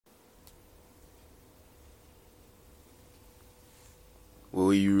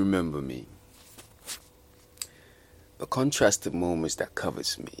Will you remember me? The contrasted moments that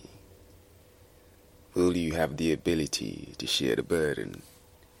covers me. Will you have the ability to share the burden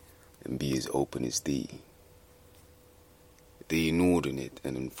and be as open as thee? The inordinate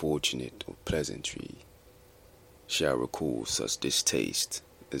and unfortunate of pleasantry shall recall such distaste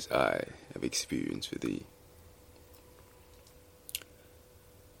as I have experienced for thee.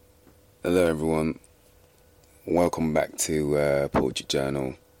 Hello everyone, welcome back to Poetry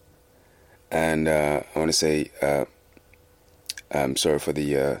Journal, and I want to say I'm sorry for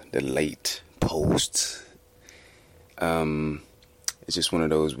the late post. It's just one of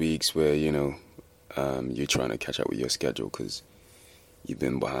those weeks where you're trying to catch up with your schedule because you've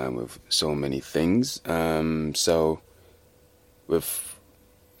been behind with so many things. So with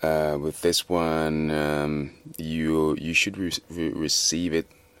this one, you should receive it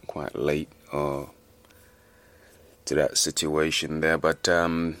quite late to that situation there, but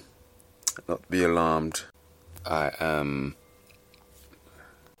not be alarmed. I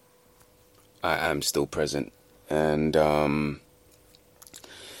am still present, and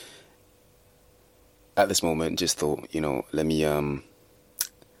at this moment just thought, let me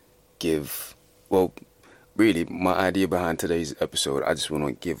give, well, really my idea behind today's episode, I just want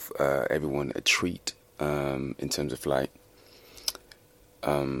to give everyone a treat in terms of like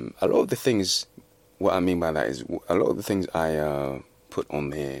a lot of the things. What I mean by that is a lot of the things I put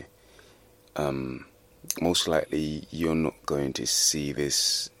on there, most likely you're not going to see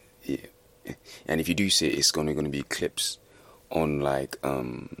this, and if you do see it, it's going to be clips on like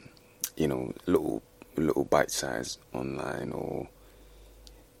little bite size online, or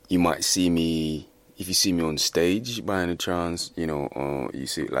you might see me, if you see me on stage by any chance, or you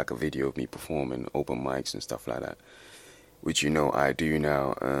see like a video of me performing open mics and stuff like that, which I do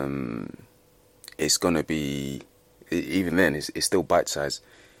now. It's gonna be, even then it's still bite size,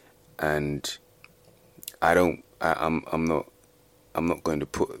 and I'm not going to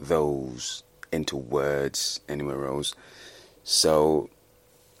put those into words anywhere else. So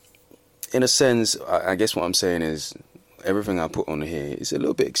in a sense, I guess what I'm saying is everything I put on here is a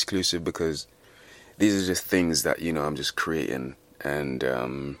little bit exclusive, because these are just things that I'm just creating, and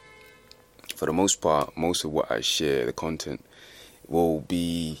for the most part, most of what I share, the content, will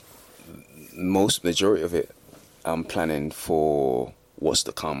be, majority of it I'm planning for what's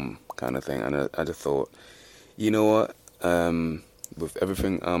to come, kind of thing. And I just thought, you know what, with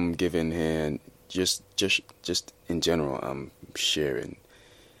everything I'm giving here, and just in general, I'm sharing,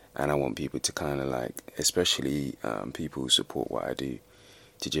 and I want people to kind of like, especially people who support what I do,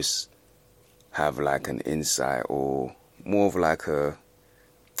 to just have like an insight, or more of like a,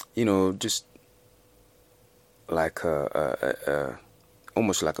 just like a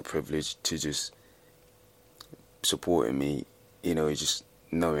almost like a privilege to just supporting me, just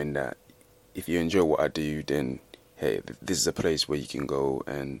knowing that if you enjoy what I do, then hey, this is a place where you can go,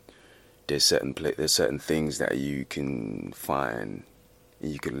 and there's certain things that you can find,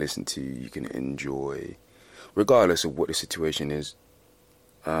 you can listen to, you can enjoy, regardless of what the situation is.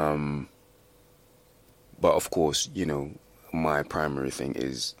 But of course, my primary thing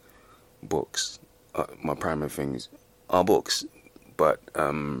is books. My primary things are books. But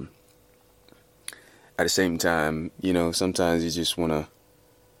at the same time, sometimes you just want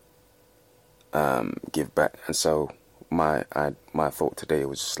to give back. And so my thought today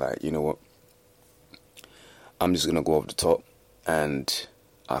was just like, you know what? I'm just going to go over the top. And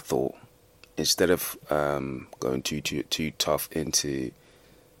I thought, instead of going too tough into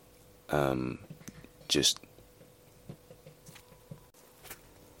just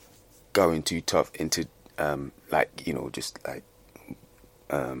going too tough into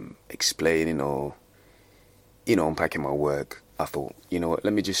explaining or unpacking my work, I thought, you know what,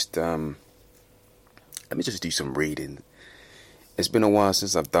 let me just do some reading. It's been a while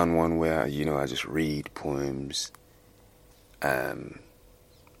since I've done one where I just read poems,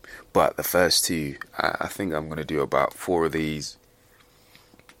 but the first two, I think I'm going to do about 4 of these,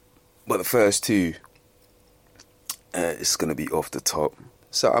 but the first two, it's going to be off the top.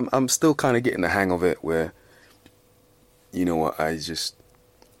 So I'm still kind of getting the hang of it, where I just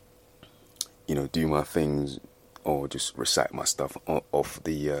do my things, or just recite my stuff off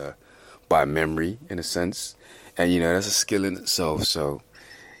the by memory, in a sense, and that's a skill in itself. So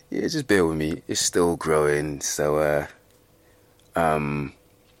yeah, just bear with me, it's still growing. So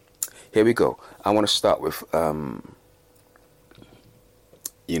here we go. I want to start with one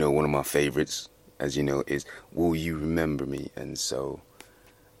of my favorites, as you know, is Will You Remember Me? And so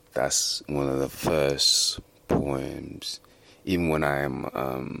that's one of the first poems, even when I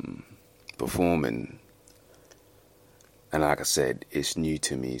am performing And like I said, it's new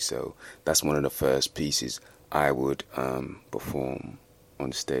to me, so that's one of the first pieces I would perform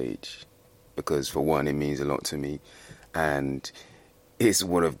on stage, because for one, it means a lot to me, and it's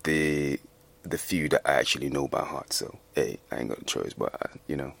one of the few that I actually know by heart. So hey, I ain't got a choice, but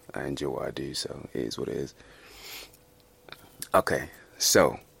I enjoy what I do, so it is what it is. Okay,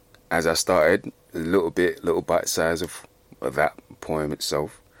 so as I started, a little bite size of that poem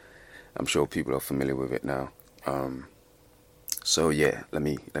itself. I'm sure people are familiar with it now. So yeah, let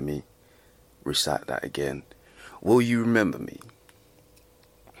me recite that again. Will you remember me?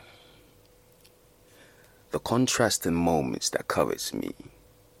 The contrasting moments that covets me.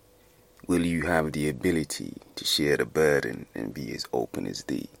 Will you have the ability to share the burden and be as open as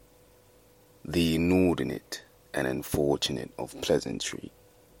thee? The inordinate and unfortunate of pleasantry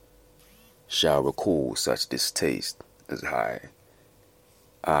shall recall such distaste as I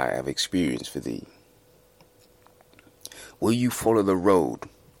have experienced for thee. Will you follow the road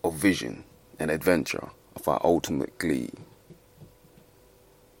of vision and adventure of our ultimate glee?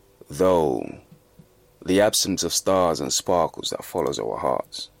 Though the absence of stars and sparkles that follows our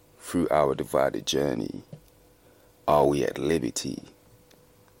hearts through our divided journey, are we at liberty?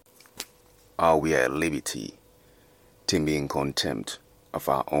 Are we at liberty to be in contempt of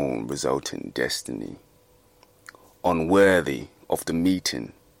our own resultant destiny, unworthy of the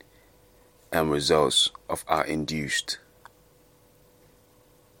meeting and results of our induced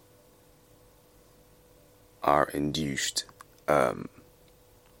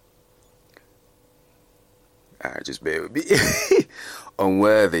just bear with me.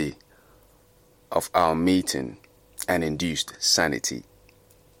 Unworthy of our meeting and induced sanity,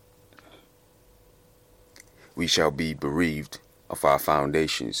 we shall be bereaved of our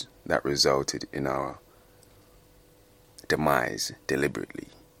foundations that resulted in our demise deliberately.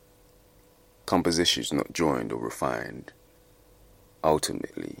 Compositions not joined or refined.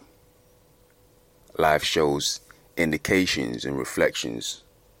 Ultimately, life shows indications and reflections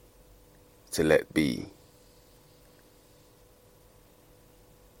to let be,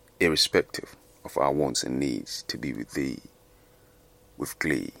 irrespective of our wants and needs, to be with thee with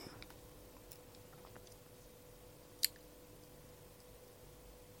glee.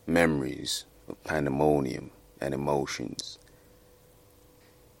 Memories of pandemonium and emotions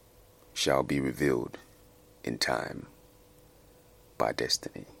shall be revealed in time by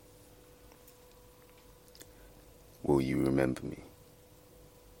destiny. Will you remember me?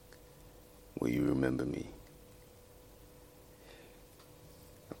 Will you remember me?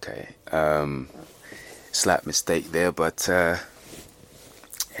 Okay, slight mistake there, but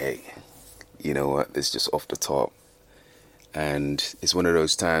hey, you know what, it's just off the top. And it's one of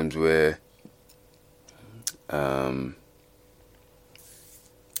those times where I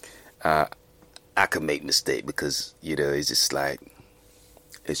can make mistake, because it's just like,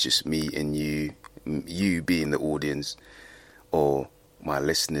 it's just me and you being the audience or my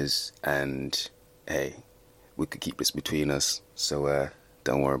listeners, and hey, we could keep this between us, so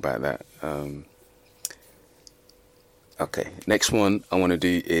don't worry about that. Okay, next one I want to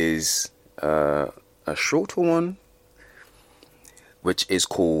do is a shorter one, which is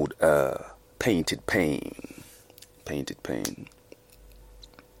called Painted Pain. Painted Pain.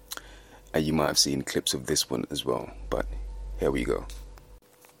 And you might have seen clips of this one as well, but here we go.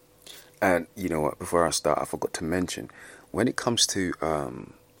 And you know what, before I start, I forgot to mention, when it comes to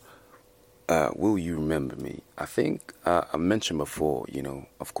Will You Remember Me, I think I mentioned before,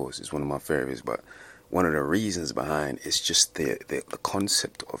 of course it's one of my favorites, but one of the reasons behind it's just the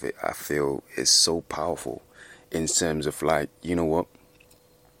concept of it, I feel, is so powerful in terms of, like, you know what,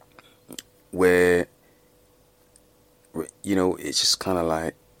 where it's just kind of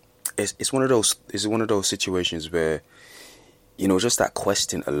like, it's one of those situations where, just that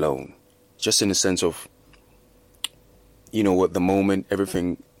question alone, just in the sense of, what, the moment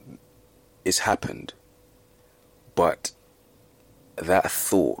everything is happened, but that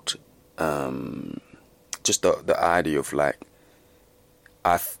thought, just the idea of, like,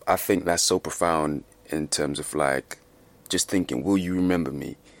 I think that's so profound in terms of, like, just thinking, will you remember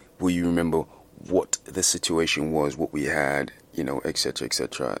me? Will you remember what the situation was, what we had, etc.,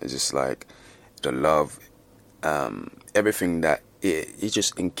 etc. It's just like the love, everything that it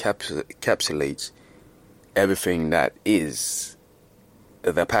just encapsulates everything that is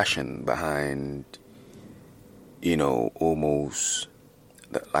the passion behind, almost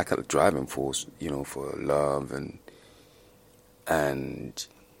like a driving force, for love, and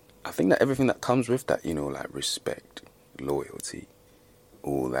I think that everything that comes with that, like respect, loyalty,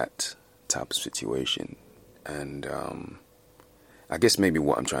 all that type of situation. And I guess maybe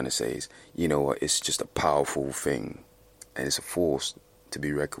what I'm trying to say is, it's just a powerful thing and it's a force to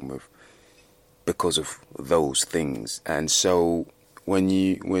be reckoned with because of those things. And so when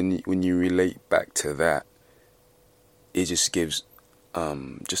you relate back to that, it just gives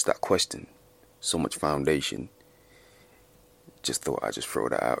just that question so much foundation. Just thought I'd just throw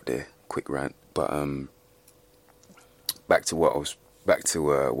that out there, quick rant. But back to what I was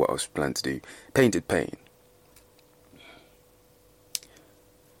planning to do. Painted pain.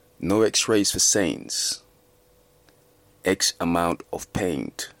 No X-rays for saints. X amount of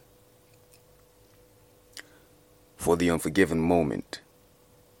paint for the unforgiven moment.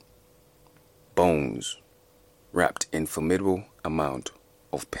 Bones wrapped in formidable amount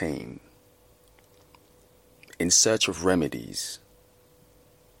of pain. In search of remedies.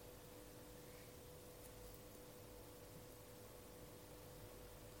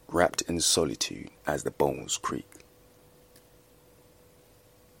 Wrapped in solitude as the bones creak.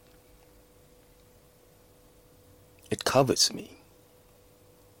 It covets me.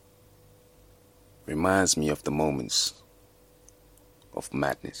 Reminds me of the moments of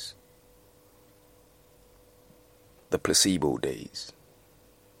madness. The placebo days.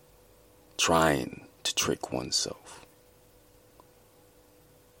 Trying to trick oneself.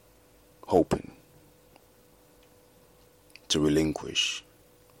 Hoping to relinquish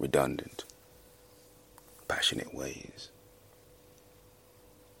redundant, passionate ways.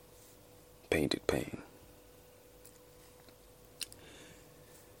 Painted pain.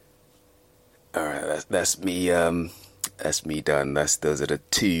 Alright, that's me. That's me done. Those are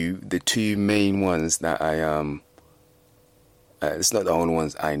the two main ones that I it's not the only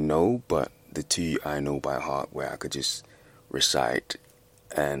ones I know, but the two I know by heart where I could just recite,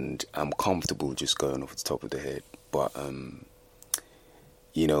 and I'm comfortable just going off the top of the head. But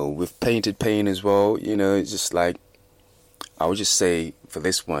with painted pain as well, it's just like, I would just say for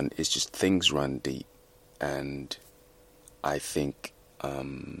this one, it's just things run deep, and I think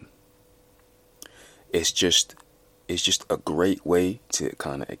it's just a great way to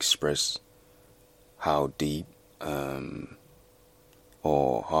kind of express how deep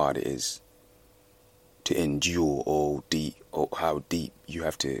or hard it is to endure, or how deep you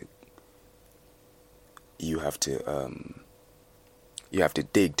have to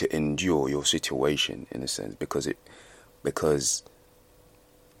dig to endure your situation, in a sense, because it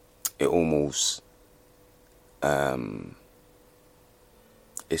almost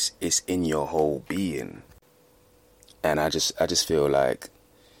it's in your whole being. And I just feel like,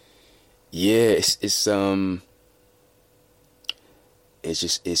 it's when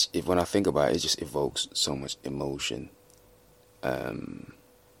I think about it, it just evokes so much emotion,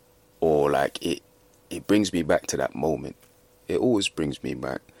 or like it brings me back to that moment. It always brings me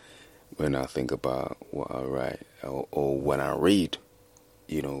back when I think about what I write, or when I read,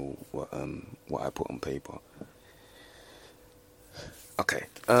 what I put on paper. Okay.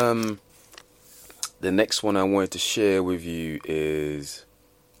 The next one I wanted to share with you is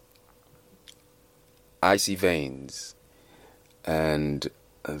Icy Veins. And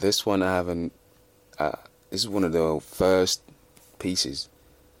this one I haven't, this is one of the first pieces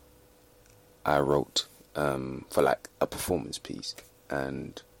I wrote for like a performance piece.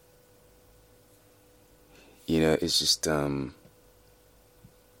 And, it's just, I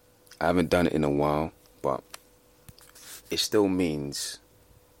haven't done it in a while, but it still means,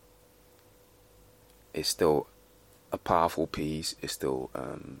 it's still a powerful piece. It still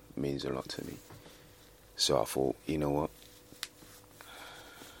means a lot to me. So I thought, you know what?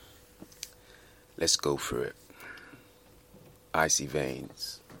 Let's go for it. Icy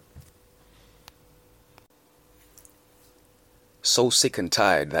Veins. So sick and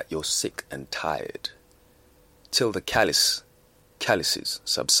tired that you're sick and tired, till the calluses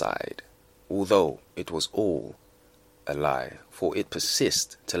subside, although it was all a lie, for it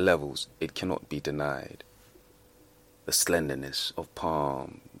persists to levels it cannot be denied. The slenderness of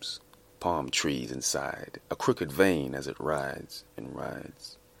palm trees inside, a crooked vein as it rides and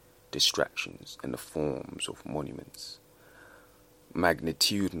rides, distractions in the forms of monuments,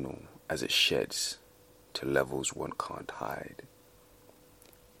 magnitudinal as it sheds to levels one can't hide.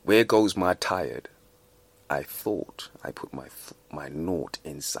 Where goes my tired? I thought I put my naught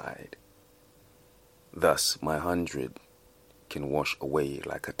inside. Thus my 100 can wash away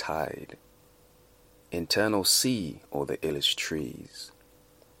like a tide. Internal sea or the illest trees,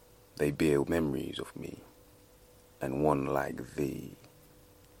 they bear memories of me, and one like thee.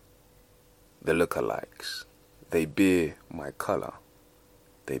 The lookalikes, they bear my color,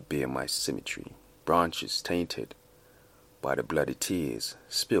 they bear my symmetry, branches tainted by the bloody tears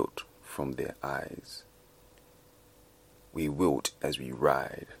spilt from their eyes. We wilt as we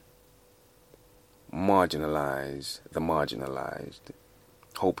ride, marginalize the marginalized,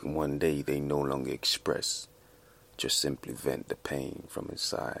 hoping one day they no longer express, just simply vent the pain from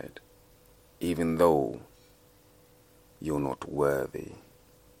inside. Even though you're not worthy,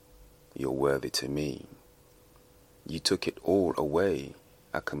 you're worthy to me. You took it all away.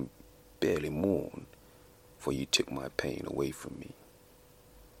 I can barely mourn, for you took my pain away from me.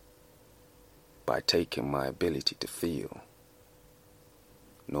 By taking my ability to feel,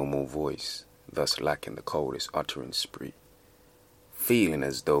 no more voice, thus lacking the coldest utterance spree, feeling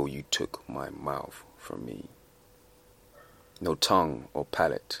as though you took my mouth from me. No tongue or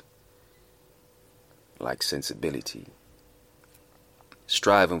palate, like sensibility,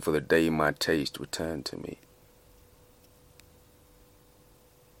 striving for the day my taste returned to me.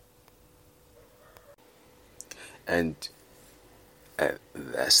 And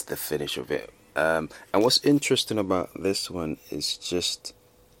that's the finish of it. And what's interesting about this one is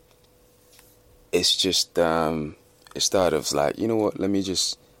it started as like, you know what, let me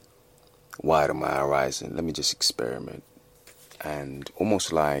just widen my horizon, let me just experiment. And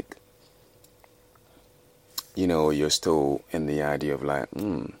almost like, you know, you're still in the idea of like,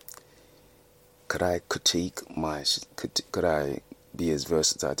 could I could I be as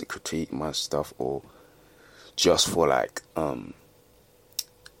versatile to critique my stuff, or just for like,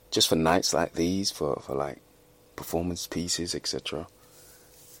 just for nights like these, for like performance pieces, etc.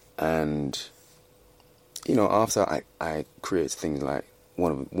 And you know, after I create things like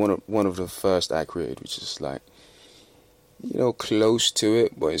one of the first I created, which is like, you know, close to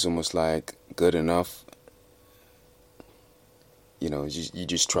it, but it's almost like good enough. You know, you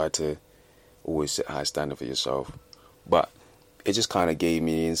just try to always set a high standard for yourself, but it just kind of gave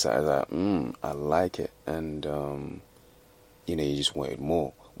me insight that I like it, and you know, you just wanted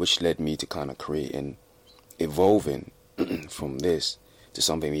more, which led me to kind of creating, evolving from this to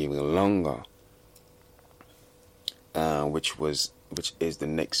something even longer, which is the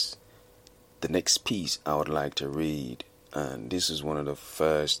next piece I would like to read. And this is one of the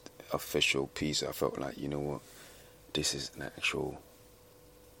first official pieces I felt like, you know what, this is an actual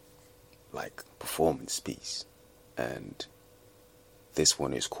like performance piece. And this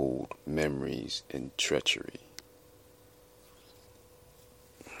one is called Memories and Treachery.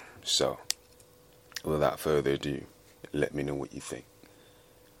 So, without further ado, let me know what you think.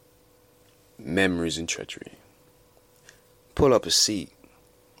 Memories and treachery. Pull up a seat.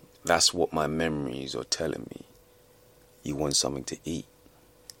 That's what my memories are telling me. You want something to eat?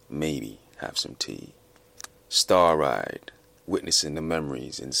 Maybe have some tea. Star ride, witnessing the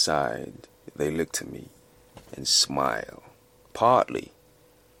memories inside. They look to me and smile. Partly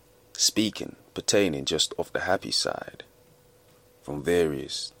speaking, pertaining just off the happy side. From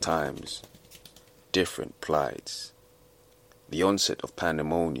various times, different plights. The onset of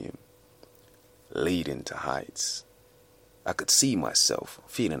pandemonium, leading to heights. I could see myself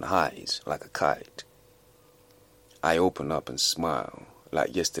feeling highs like a kite. I open up and smile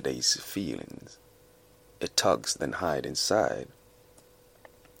like yesterday's feelings. It tugs then hide inside,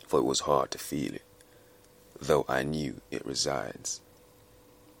 for it was hard to feel it, though I knew it resides.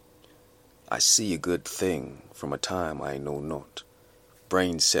 I see a good thing from a time I know not,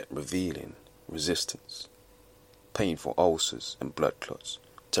 brain set revealing resistance, painful ulcers and blood clots,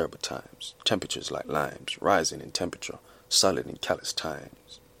 terrible times, temperatures like limes, rising in temperature, solid in callous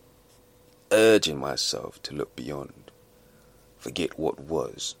times, urging myself to look beyond, forget what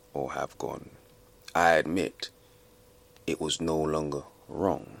was or have gone. I admit it was no longer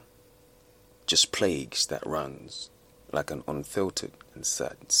wrong, just plagues that runs like an unfiltered and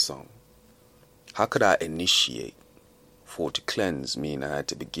sad song. How could I initiate? For to cleanse mean I had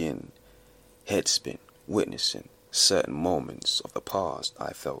to begin, headspin, witnessing certain moments of the past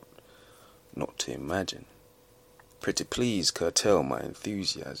I felt not to imagine. Pretty please curtail my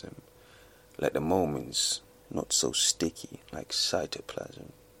enthusiasm, let the moments not so sticky like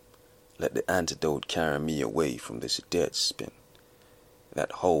cytoplasm. Let the antidote carry me away from this dead spin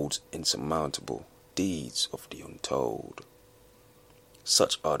that holds insurmountable deeds of the untold.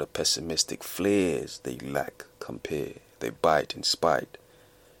 Such are the pessimistic flares they lack compare. They bite in spite,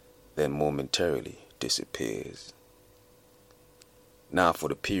 then momentarily disappears. Now for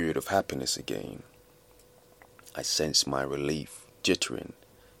the period of happiness again. I sense my relief,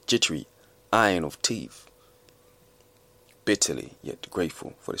 jittery iron of teeth. Bitterly yet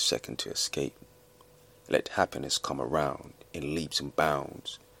grateful for the second to escape. Let happiness come around in leaps and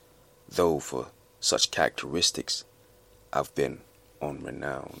bounds, though for such characteristics I've been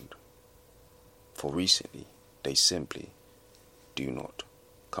unrenowned. For recently they simply do not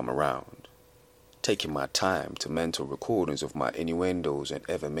come around. Taking my time to mental recordings of my innuendos and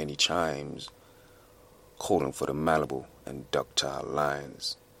ever many chimes calling for the malleable and ductile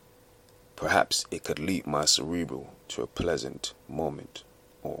lines. Perhaps it could lead my cerebral to a pleasant moment,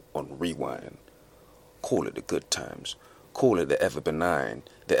 or on rewind. Call it the good times, call it the ever benign,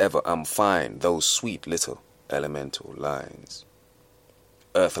 the ever I'm fine, those sweet little elemental lines.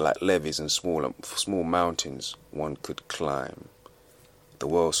 Earth like levees and small mountains one could climb. The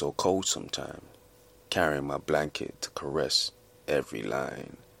world so cold sometimes, carrying my blanket to caress every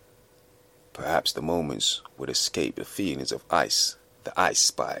line. Perhaps the moments would escape the feelings of ice, the ice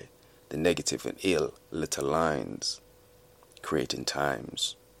spy, the negative and ill little lines, creating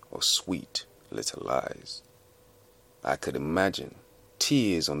times of sweet little lies. I could imagine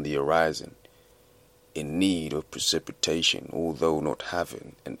tears on the horizon, in need of precipitation, although not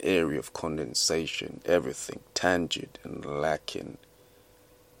having an area of condensation, everything tangent and lacking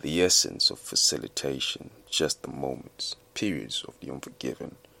the essence of facilitation, just the moments, periods of the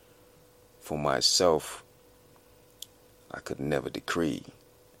unforgiven. For myself, I could never decree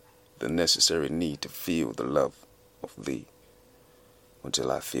the necessary need to feel the love of thee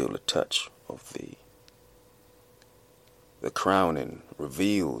until I feel the touch of thee. The crowning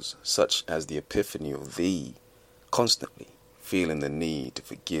reveals such as the epiphany of thee, constantly feeling the need to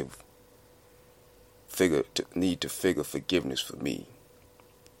figure forgiveness for me.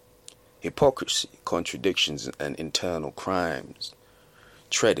 Hypocrisy, contradictions, and internal crimes,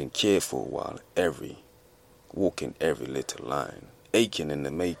 treading careful while walking every little line, aching in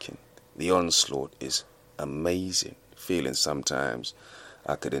the making. The onslaught is amazing, feeling sometimes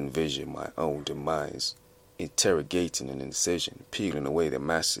I could envision my own demise, interrogating an incision, peeling away the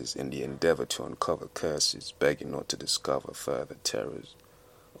masses in the endeavor to uncover curses, begging not to discover further terrors,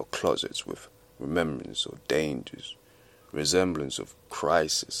 or closets with remembrance or dangers, resemblance of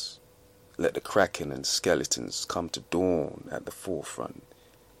crisis. Let the kraken and skeletons come to dawn at the forefront.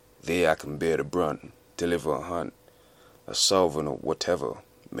 There I can bear the brunt, deliver a hunt, a solvent of whatever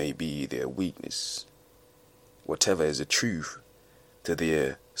may be their weakness, whatever is the truth to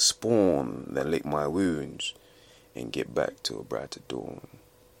their spawn that lick my wounds and get back to a brighter dawn.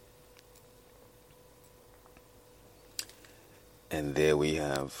 And there we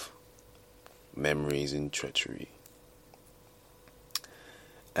have Memories in Treachery.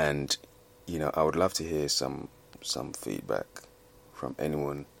 And I would love to hear some feedback from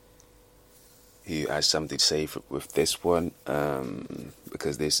anyone who has something to say with this one,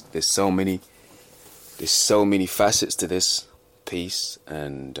 because there's so many facets to this piece,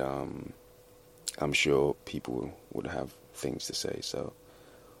 and I'm sure people would have things to say. So,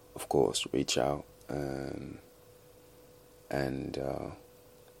 of course, reach out and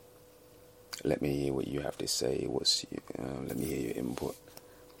let me hear what you have to say. Let me hear your input.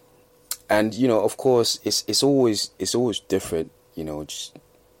 And of course, it's always different. Just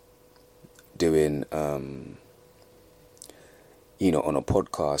doing on a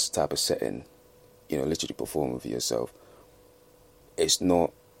podcast type of setting, literally performing for yourself. It's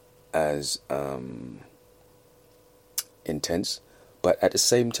not as intense, but at the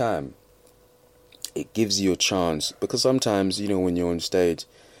same time, it gives you a chance, because sometimes when you're on stage,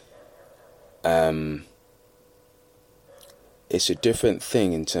 it's a different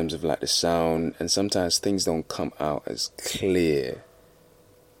thing in terms of like the sound, and sometimes things don't come out as clear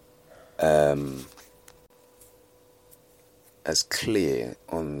on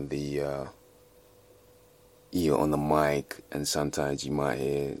the on the mic, and sometimes you might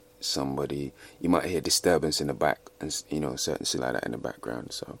hear disturbance in the back, and certain shit like that in the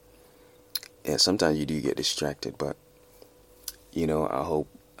background. So yeah, sometimes you do get distracted, but I hope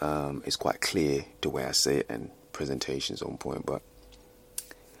it's quite clear the way I say it, and presentation's on point. But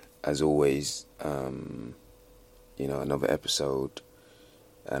as always, another episode,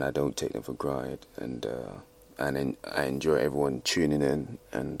 and I don't take them for granted, and I enjoy everyone tuning in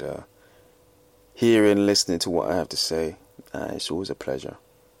and hearing, listening to what I have to say. It's always a pleasure.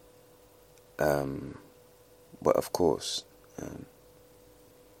 But of course,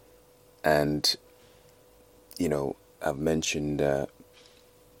 and I've mentioned that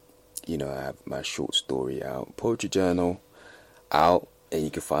I have my short story out, poetry journal out, and you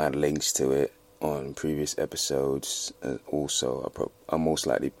can find links to it on previous episodes. Also,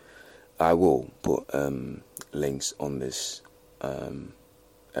 I will put links on this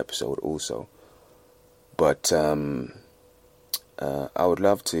episode also. But I would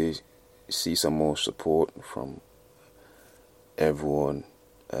love to see some more support from everyone.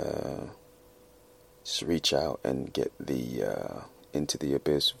 Just reach out and get the Into the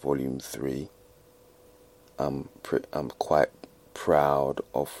Abyss Volume 3. I'm quite proud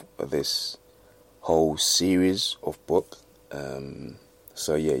of this whole series of book.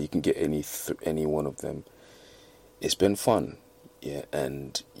 So yeah, you can get any one of them. It's been fun, yeah,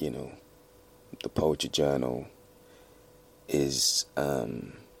 and the Poetry Journal is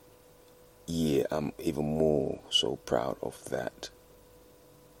yeah, I'm even more so proud of that.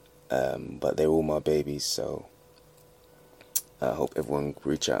 But they're all my babies, so I hope everyone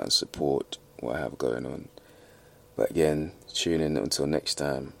reach out and support what I have going on. But again, tune in until next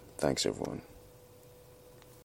time. Thanks everyone.